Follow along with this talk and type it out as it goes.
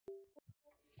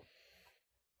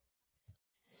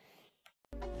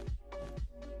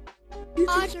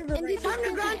YouTube server. Time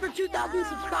to grind for 2,000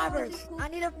 subscribers. I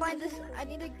need to find this.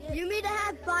 You need to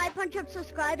have 500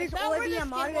 subscribers or be a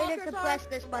moderator to press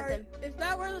this button. Is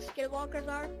that where the skinwalkers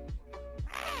are?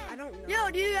 I don't know. Yo,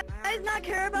 do you guys not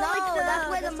care about that's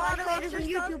where the moderators on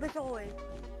YouTube is always.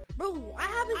 Bro, I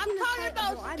haven't seen this.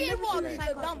 I'm talking about skinwalkers,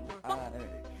 you dumb fuck.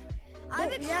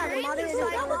 I've experienced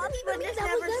Cyclops, but just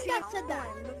never seen that said that.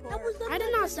 I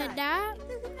did not say that.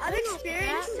 I've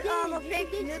experienced a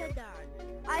fake nuke.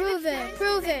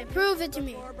 Prove it to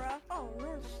me.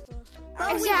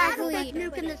 Exactly.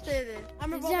 Nuke in the server.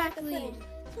 Exactly.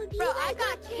 Bro, I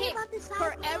got kicked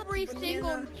for every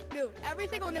single nuke. Every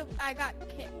single nuke, I got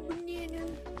kicked.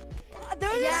 There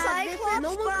was a Cyclops, no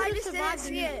one but I could've just didn't survived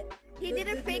see it. He did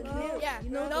a fake nuke. Yeah,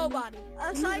 nobody.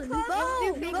 A Cyclops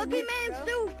do fake Boogeyman's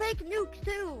do fake nukes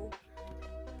too.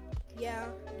 Yeah,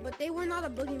 but they were not a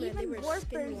boogeyman. They were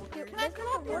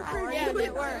skinwalkers. Yeah, they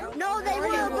were. No, they were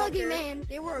a boogeyman.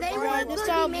 They were a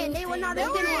boogeyman. They were not a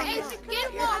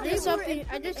skinwalker.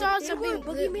 I just saw something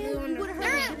blue on They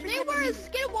were a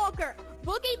skinwalker.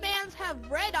 Boogeymans have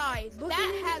red eyes.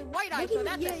 That has white eyes, so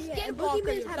that's a skinwalker.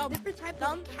 Boogeyman's have different types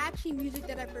of catchy music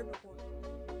that I've heard before.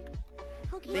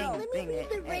 Okay,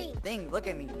 Thing, look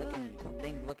at me.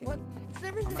 Thing, look at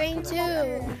me. Thing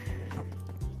too.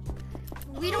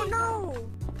 We don't know.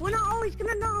 We're not always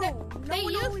gonna know. They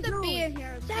used to be in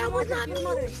here. That was not me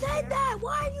who said that.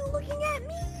 Why are you looking at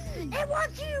me? It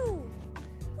was you.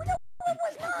 No, it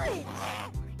was not.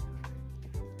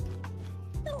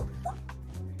 No, fuck.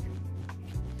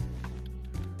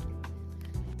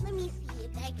 Let me see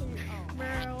if I can.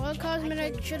 Bro, what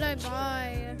cosmetic should I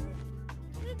buy?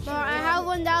 Bro, I have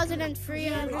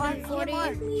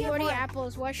 1,340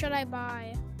 apples. What should I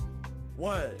buy?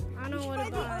 What? I don't know what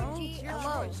to buy.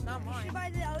 Hello, it's not mine. You should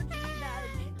buy the OG badge.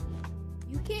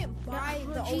 You can't buy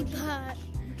the OG badge.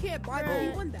 You can't buy the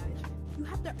V1 badge. You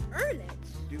have to earn it.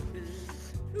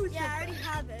 Yeah, I already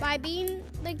have it. By being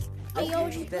like the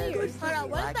OG players. Hold on,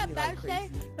 what does that badge say?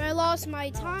 But I lost my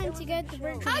time to get the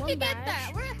virtual How'd you one get that?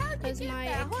 badge. How'd you get my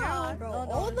that? account, Bro,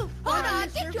 all the fun on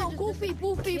get your goofy,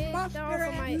 prosper.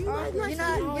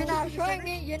 You're not showing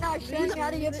me. You're not showing me how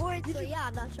to get points. So yeah,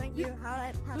 I'm not showing you how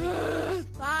to.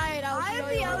 Fine, I have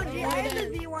the OG. I have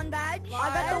the V1 badge. I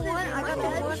got the one.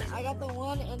 I got the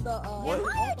one in the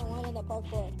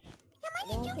parkour. I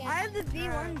have the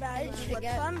V1 badge, so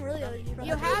I'm really OG.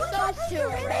 You have those two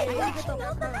already.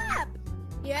 map.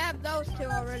 You have those two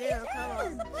already. Come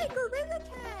on.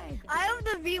 I have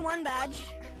the V1 badge.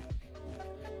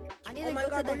 I need to go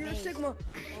to the you're Sigma.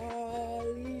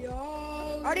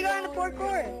 Already got in the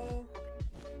parkour.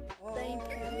 Thank you.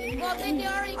 Well, did you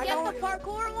already get the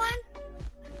parkour one?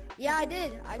 Yeah, I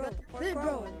did. I got the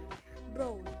parkour one.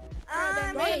 Bro.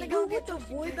 I'm gonna go get the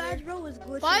boy badge, bro. Is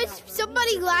glitching. Why is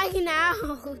somebody lagging out?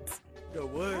 The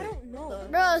what? I don't know.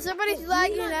 Bro, somebody's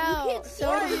lagging out.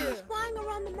 So he's flying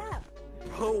around the map.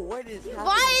 Bro, what is happening?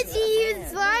 Why is he even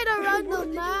flying around the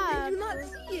map? Did you not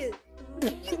see it?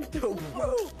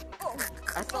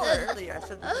 I saw it earlier. I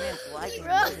said this man's lagging.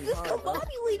 Bro, This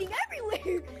combobulating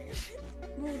everywhere.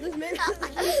 Bro, this man has the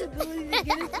ability to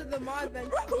get into the mod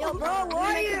bench. Yo, bro, where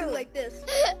are you? Like this.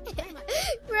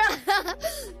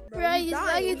 Bro, he's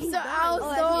lagging out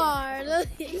so hard.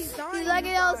 He's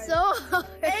lagging out so hard.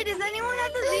 Hey, does anyone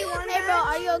have the V1 Hey, bro,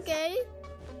 are you okay?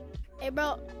 Hey,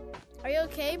 bro. Are you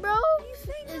okay, bro?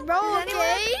 Is bro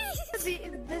okay? Does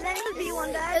anyone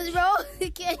V1 badge? Is bro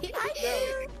okay?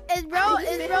 Is bro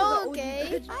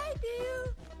okay?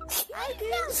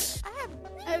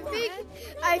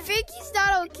 I think he's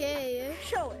not okay.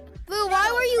 Show it. Blue,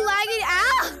 why were you lagging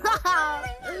out?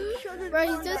 Bro,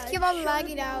 he just keep on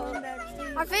lagging out.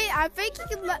 I think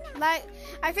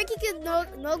he can no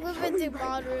clip into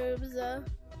mod rooms.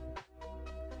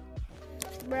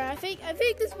 Bro, I think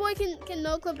this boy can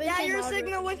no clip into Yeah, you're a mod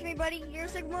Sigma with me, buddy. You're a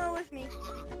Sigma with me.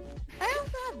 I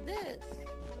also have this.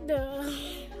 Duh.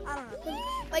 I don't know.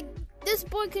 Like, this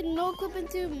boy can no clip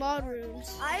into mod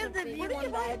rooms. I have the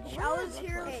V1 badge. I was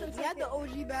here since You got the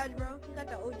OG badge, bro. You got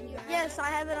the OG badge. Yes, I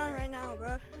have it on right now,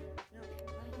 bro.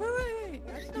 Wait.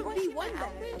 That's the V1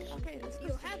 badge. Okay, let's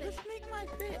make my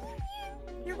fit.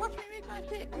 Here, watch me make my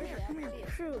fit. Come here.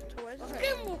 Shoot.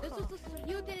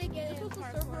 You didn't get it. This was the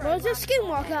server. Where's the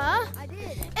skinwalker? I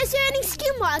did. Is there any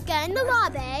skinwalker in the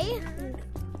lobby?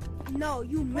 No,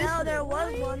 you missed. No, there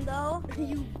was one though.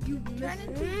 You missed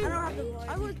it. I don't have to.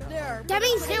 I was there. That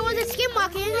means there was a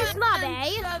skinwalker in this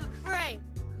lobby. Right.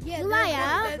 Yeah,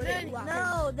 liar.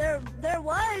 No, there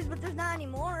was, but there's not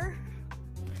anymore.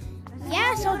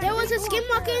 Yeah, so there was a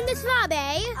skinwalker in this lobby.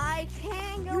 I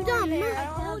can't go You dumb. in there. I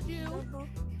told you.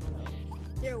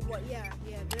 There was, yeah,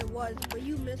 there was, but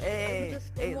you missed Hey, it.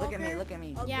 hey, look at me, look at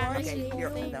me. Yeah, Okay, here,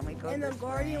 then we go And a this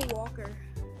Guardian way. Walker.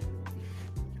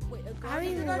 Wait, a I haven't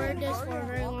even wear this for a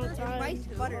very long time. Spice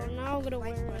butter. Oh, now I'm gonna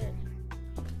wear it.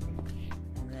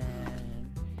 And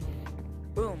then,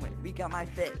 boom, we got my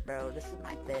fit, bro. This is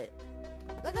my fit.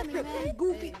 Look at me, man.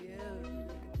 Goofy.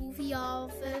 Goofy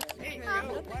outfit.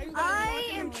 I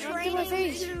am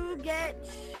training to get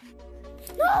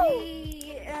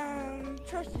the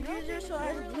trusted user, so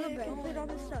I complete all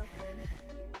this stuff.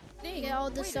 Get all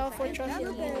the stuff for trusted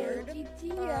user.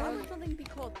 How would something be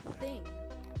called thing?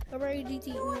 Alright,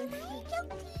 GT.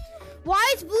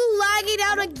 Why is Blue lagging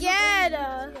out again?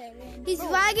 He's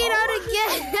lagging out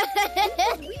again.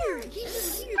 Weird.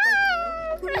 He's weird.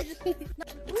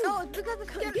 No, it's because of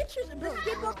the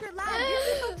Skidwalker lag. Get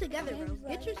yourself together, bro.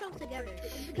 Get yourself together.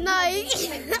 Nice.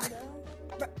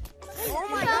 Oh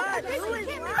my god, who is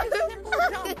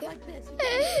Like this.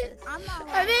 I'm not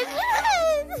I mean,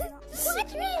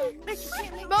 watch me.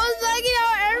 Bro's lagging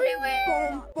out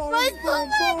everywhere. Bro's so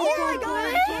Oh my god, I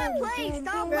lagging. can't play.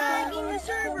 Stop lagging the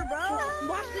server, bro.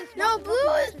 Watch this. No,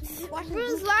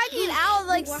 Blue's lagging out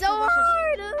like so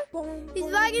hard. He's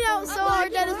lagging out so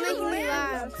hard that it's making me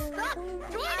laugh. Stop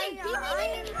joining.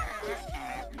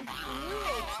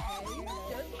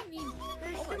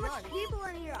 There's too much people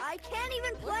in here. I can't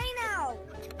even play now.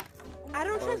 I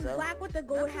don't trust Black with the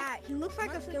gold hat. He looks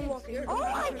like a skinwalker. Oh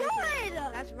my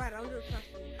god. That's right. I don't trust him.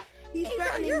 He's Hey,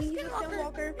 threatening you're a me. He's a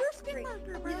skinwalker. You're a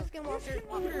skinwalker, bro. He's a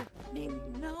skinwalker.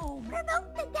 No,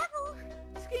 Promote the devil.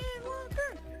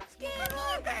 Skinwalker,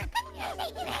 Skinwalker.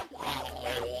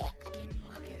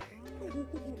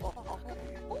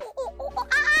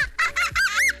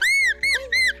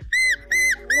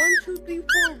 One, two, three,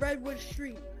 four, Redwood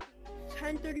Street.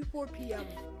 10:34 p.m.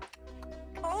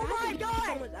 Oh my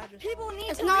god. People need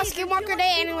It's to not leave. Skinwalker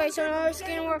Day anyway, so no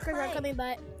Skinwalkers are coming,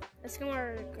 but a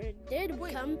Skinwalker did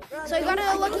come. So I got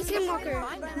a lucky Skinwalker.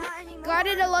 But not anymore. Got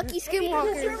it a lucky The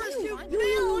Skinwalker. server's too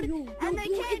filled, and they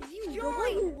can't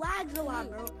join. Who lags a lot,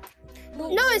 bro?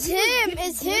 No, it's him.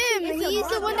 It's him. He's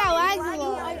the one that lags a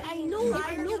lot. I know,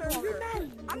 but you're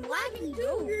mad. I'm lagging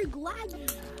too. You're lagging.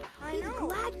 I know.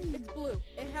 Lagging. It's blue.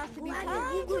 It has to be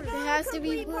It has to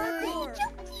be blue. blue.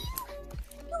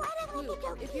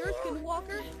 If you're a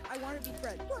skinwalker, I want to be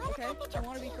friends. Okay? I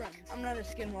want to be friends. I'm not a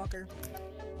skinwalker.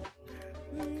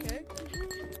 Okay?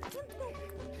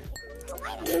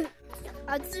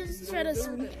 I'll just try to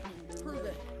Prove it. Prove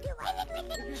it.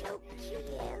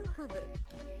 Prove it.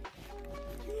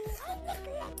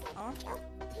 Huh?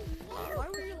 Why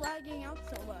were you lagging out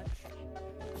so much?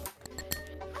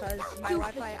 Because my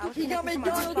Wi-Fi, I was He got connected to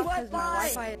my McDonald's hotspot because my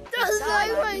Wi-Fi. Wi-Fi. That's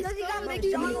Wi-Fi. Because he got Bro,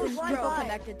 McDonald's bro, Wi-Fi.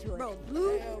 connected to it. Bro,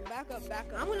 blue. Back up.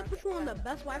 I'm gonna put you on the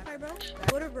best Wi-Fi, bro.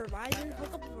 Go to Verizon.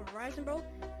 Hook up with Verizon, bro.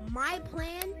 My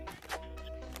plan.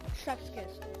 Chef's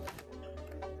kiss.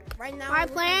 Right now. My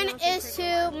plan is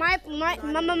to my.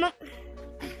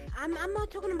 I'm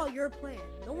not talking about your plan.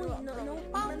 No, it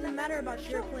doesn't matter about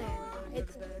your plan.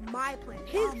 It's my plan.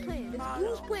 His plan. It's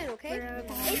Blue's plan, okay?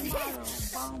 It's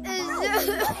his. Bro,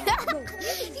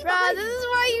 this is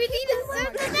why you need to sit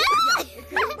for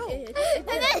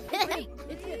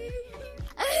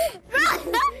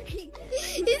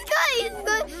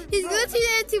He's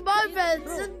going to my bed.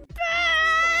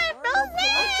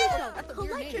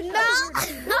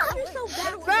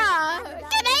 Bro,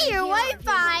 connect your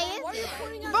Wi-Fi.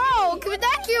 Bro,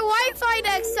 connect your Wi-Fi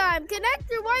next time. Connect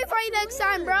your Wi-Fi next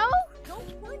time, bro.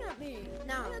 Don't point at me.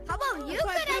 Now, how about you That's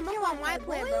why I connect put him your up on my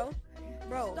plan, Wi-Fi?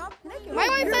 bro. Stop connecting. My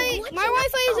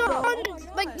Wi-Fi is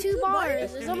on like 2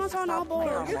 bars. It's almost on all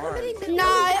bars. You're committing the No,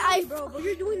 I bro, but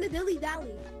you're doing the dilly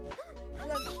dally.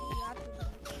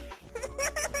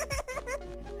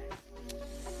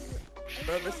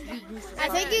 Bro, this is I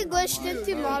think you glitched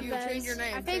into mod You change your beds.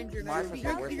 name. I think Change your Why name. is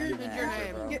it worse than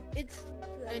that, bro? It's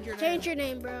Change your name. change your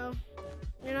name, bro.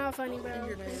 You're not funny, bro. Change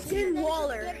your name. Skin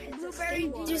Waller.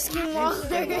 Blueberry. Just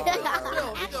Skinwalker.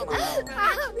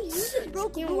 You just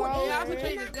broke Skin Blue Waller. You have to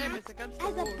change his name. It's against the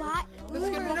as a rules. bot. The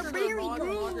Skinwalker Blue, is no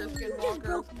longer you just Skinwalker.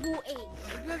 broke Blue 8.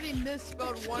 Because he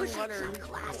misspelled one letter.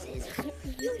 Glasses.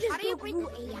 You just broke Blue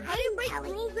 8. How do you break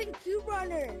rules in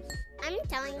CubeRunners? I'm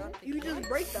telling you. You just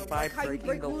break them. By Like how you breaking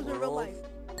break the rules in real rules. life.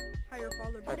 How your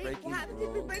father By broke. breaking What happens if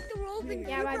we rules. break the rules in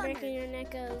Yeah, by CubeRunners? breaking your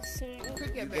neck goes. You could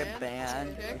You get get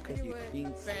banned Kicked. because you're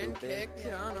being Banned, stupid. kicked. I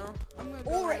don't know. I'm gonna go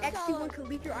Or with- XT1 could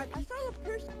leak your I IP. saw a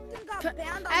person got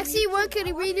banned on Actually, one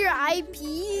could read your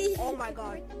IP. Oh my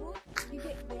god. You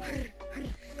get banned.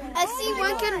 Actually,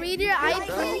 one can read your I can't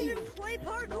IP. even play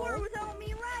parkour without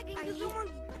me lagging because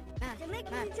someone's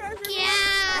making me charge their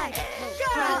Yeah.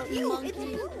 Shut up, you! It's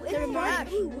you! It's Never mind.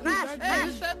 you! Hey,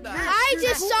 who said that? I did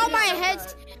just saw my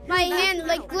hand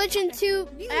like glitch into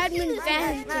admin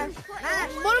van.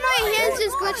 One of my hands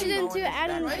just glitched into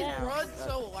admin Right, van. run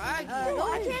so laggy.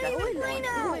 I can't even play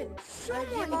now.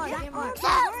 Someone get off the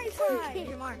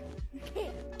Wi-Fi.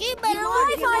 Get better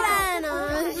Wi-Fi then.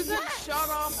 Who said shut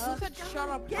up? Who said shut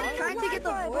up? Trying to get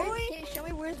the void. Can you show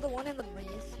me where's the one in the maze?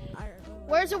 I don't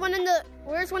know.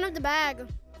 Where's one of the bag?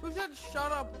 Who said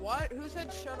shut up what? Who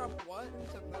said shut up what?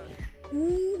 Who said that?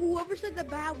 Whoever said the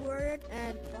bad word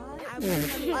and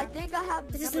I think I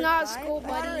have. This is not school,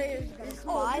 buddy. This is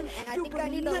 5, and I think I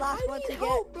need the last one to get.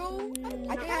 help, bro.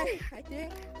 I think.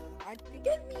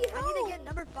 Get me help. I need to get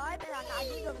number 5, and I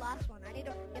need the last one. I need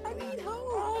to get the I need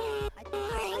help.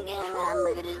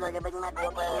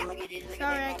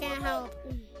 Sorry, I can't help.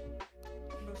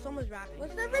 Bro, someone's rapping.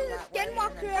 What's the reason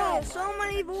Skinwalker? So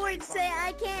many voids say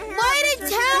I can't help. Wait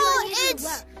until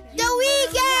it's the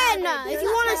weekend if you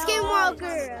want a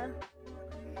skinwalker.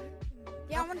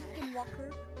 Yeah, I want a Skinwalker.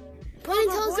 Wait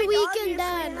until it's the weekend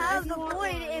then. Have the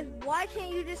void. Why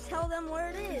can't you just tell them where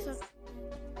it is?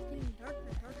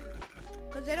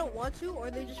 Because they don't want to, or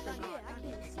they just forgot. I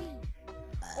can't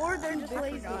see. Or they're just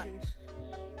lazy.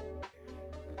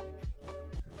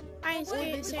 I ain't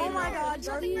saying Oh my god,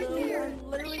 Darby, I'm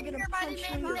literally gonna punch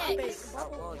you in your face.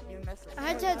 Well, you messed my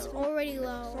headset's already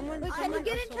low. Can you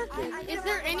get in touch? Is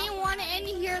there anyone in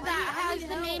here that has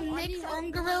the name Nick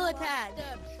from Gorilla Tag?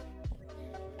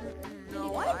 No,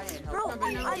 What? I ain't Bro,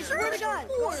 helping. I swear to God,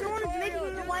 someone is making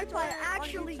the Wi-Fi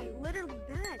actually literally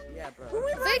bad. Yeah, bro. Who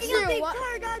is Fix making your the big wi-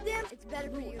 car, goddamn? It's better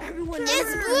for you. Everyone It's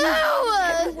knows blue!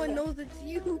 Everyone knows it's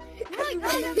you.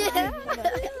 Everyone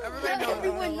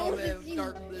knows it's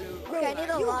dark blue. Okay, I need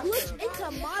a last one.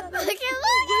 Into my Look at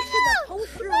the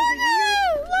poster over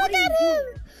here. Look at him!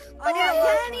 I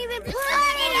can't even play.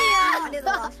 I need the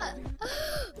last one.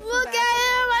 Look at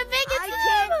him! I think I it's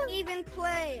can't blue! even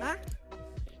play. Huh?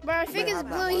 Bro, I think You it's have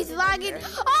blue. that He's one lagging. here.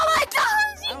 Oh my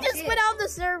gosh! He Oh, just shit. went off the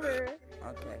server.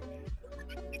 Okay.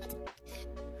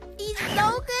 He's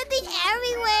so good. He's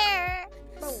everywhere.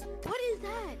 Bro, what is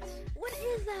that? What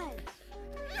is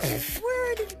that?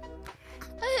 Where did...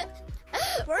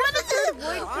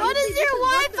 What is your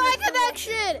Wi-Fi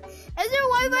connection? Is your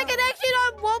Wi-Fi connection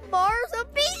on one bar or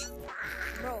something?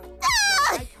 Bro,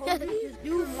 I told you to just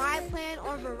do my plan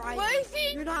on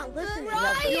Verizon. You're not listening.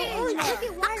 Ryan! You're make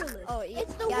it wireless. Oh,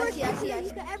 It's the yes, worst yes, thing yes. you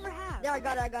could ever have. Yeah, I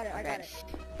got it.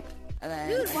 And then,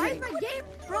 Dude, why is my game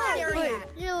frozen?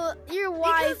 Your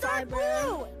Because Wi-Fi, Dark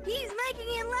bro. Blue! He's making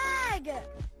it lag!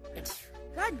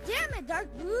 God damn it, Dark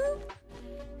Blue!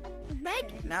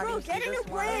 Now do Bro, you see get in your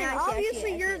this one? plan! Yeah, I see,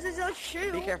 Obviously yours is a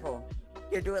shoe! Be careful.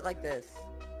 Here, do it like this.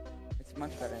 It's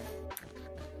much better.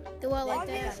 Do it like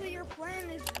that. Obviously your plan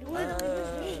is literally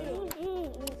just a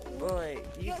shoe. Boy,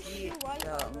 do you Got see shoe right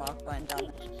the unlock button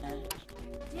down there?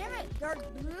 Damn it, Dark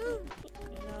Blue!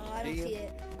 No, I Do don't you? see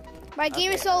it. My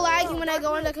game is so laggy when I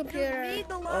go on the computer. Read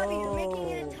the lobby, you're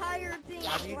making an Oh. entire thing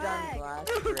Have you done lag. glass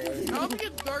I bridge? don't think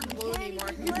it's dark blue anymore.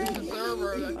 I think it's the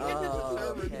server. I think it's the Oh,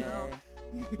 server okay. now.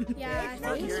 Yeah,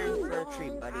 Well, you're in for a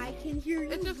treat, buddy. I can hear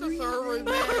you. It's just a server,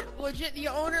 man. Legit, the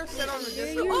owner said on the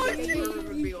Discord that the server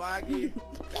would be laggy.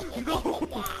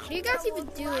 what are you guys even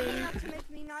doing? To make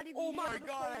me not even Oh be my able to play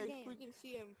god, the game. we can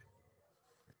see him.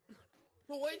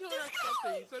 Well, wait till the next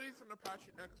update. He said he's gonna patch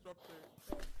it next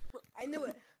update. I knew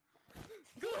it.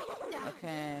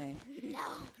 Okay.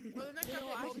 Well, the next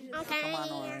update will be Come on,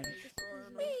 Orange.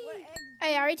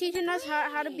 Hey, are you teaching us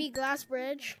how to beat Glass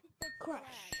Bridge?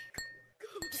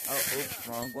 Oh, oops,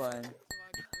 wrong one.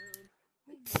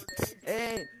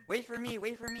 Hey, wait for me,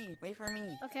 wait for me, wait for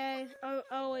me. Okay,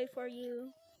 I'll wait for you.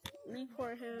 Wait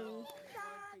for him.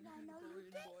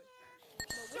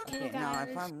 Okay, now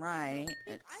if I'm right,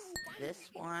 it's this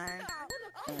one,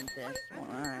 and this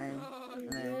one,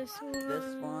 and then this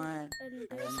one, and then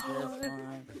this one,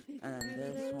 and then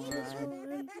this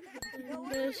one.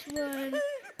 And this one,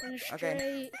 and Okay.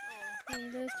 straight,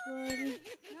 and this one,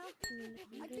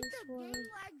 and this one.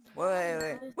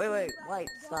 Wait,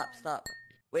 stop.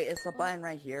 Wait, it's a button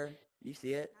right here. You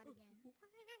see it?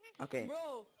 Okay,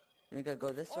 Bro, you gotta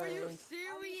go this are way. you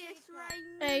serious right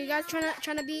Hey, you guys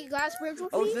trying to beat Glass Bridge with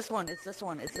Oh, me? it's this one, it's this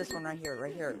one right here.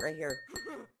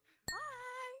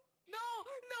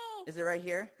 No! Is it right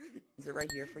here? Is it right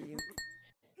here for you?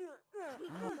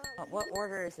 What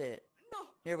order is it?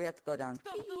 Here, we have to go down.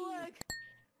 Stop the lag!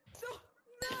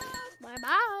 Bye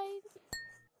bye.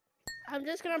 I'm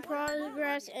just gonna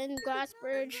progress in Glass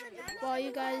Bridge while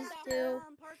you guys do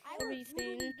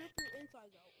everything.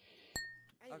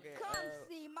 Okay, Come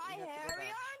see my we have to go hairy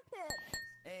back. armpit!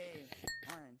 Hey,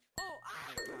 Orange. Oh,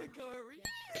 I'm sorry.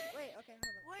 Wait, okay,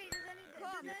 hold on. Wait, does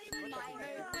Come anyone see my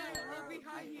hair. We're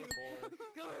behind you.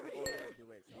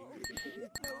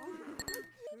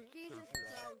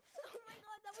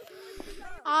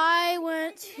 I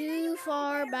went too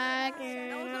far back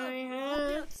and I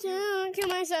had to kill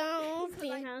myself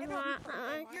because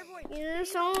you're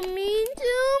so mean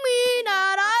to me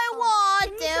that I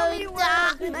want to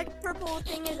die. The next purple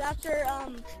thing is after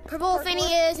Purple thingy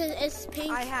is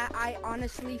pink. I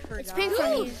honestly forgot. It's pink for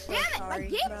me. So sorry,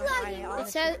 bro. I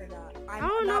honestly says- forgot. I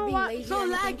don't know what. So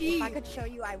laggy. If I could show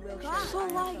you, I will. So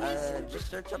laggy. Just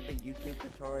search up a YouTube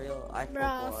tutorial. I Bro,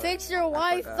 forgot. fix your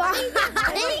Wi-Fi.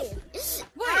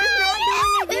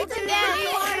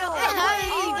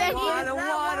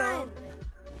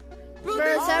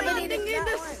 Bro, somebody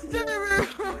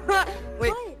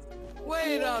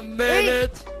Wait a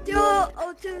minute. Duo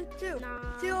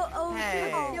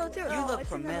Hey, 202. you look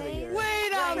familiar.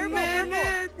 Wait a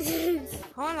minute.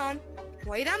 Hold on.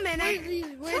 Wait a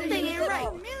minute. Something ain't right.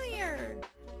 Familiar.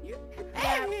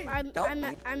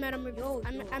 I met him before.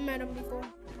 I met him before.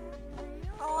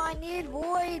 Oh, I need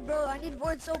Void, bro. I need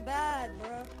Void so bad,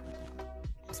 bro.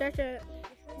 Search it.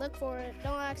 Look for it.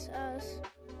 Don't ask us.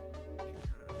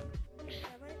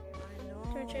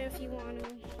 Search it if you want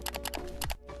to.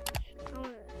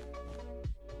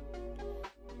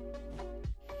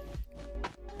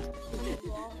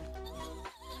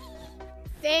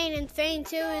 Fane and Fane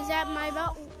 2 is at my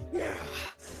belt.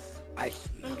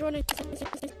 I'm joining.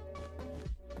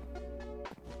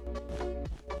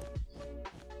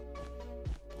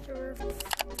 You're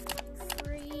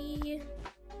free.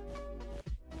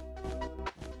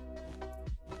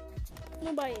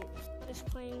 Nobody is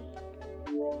playing.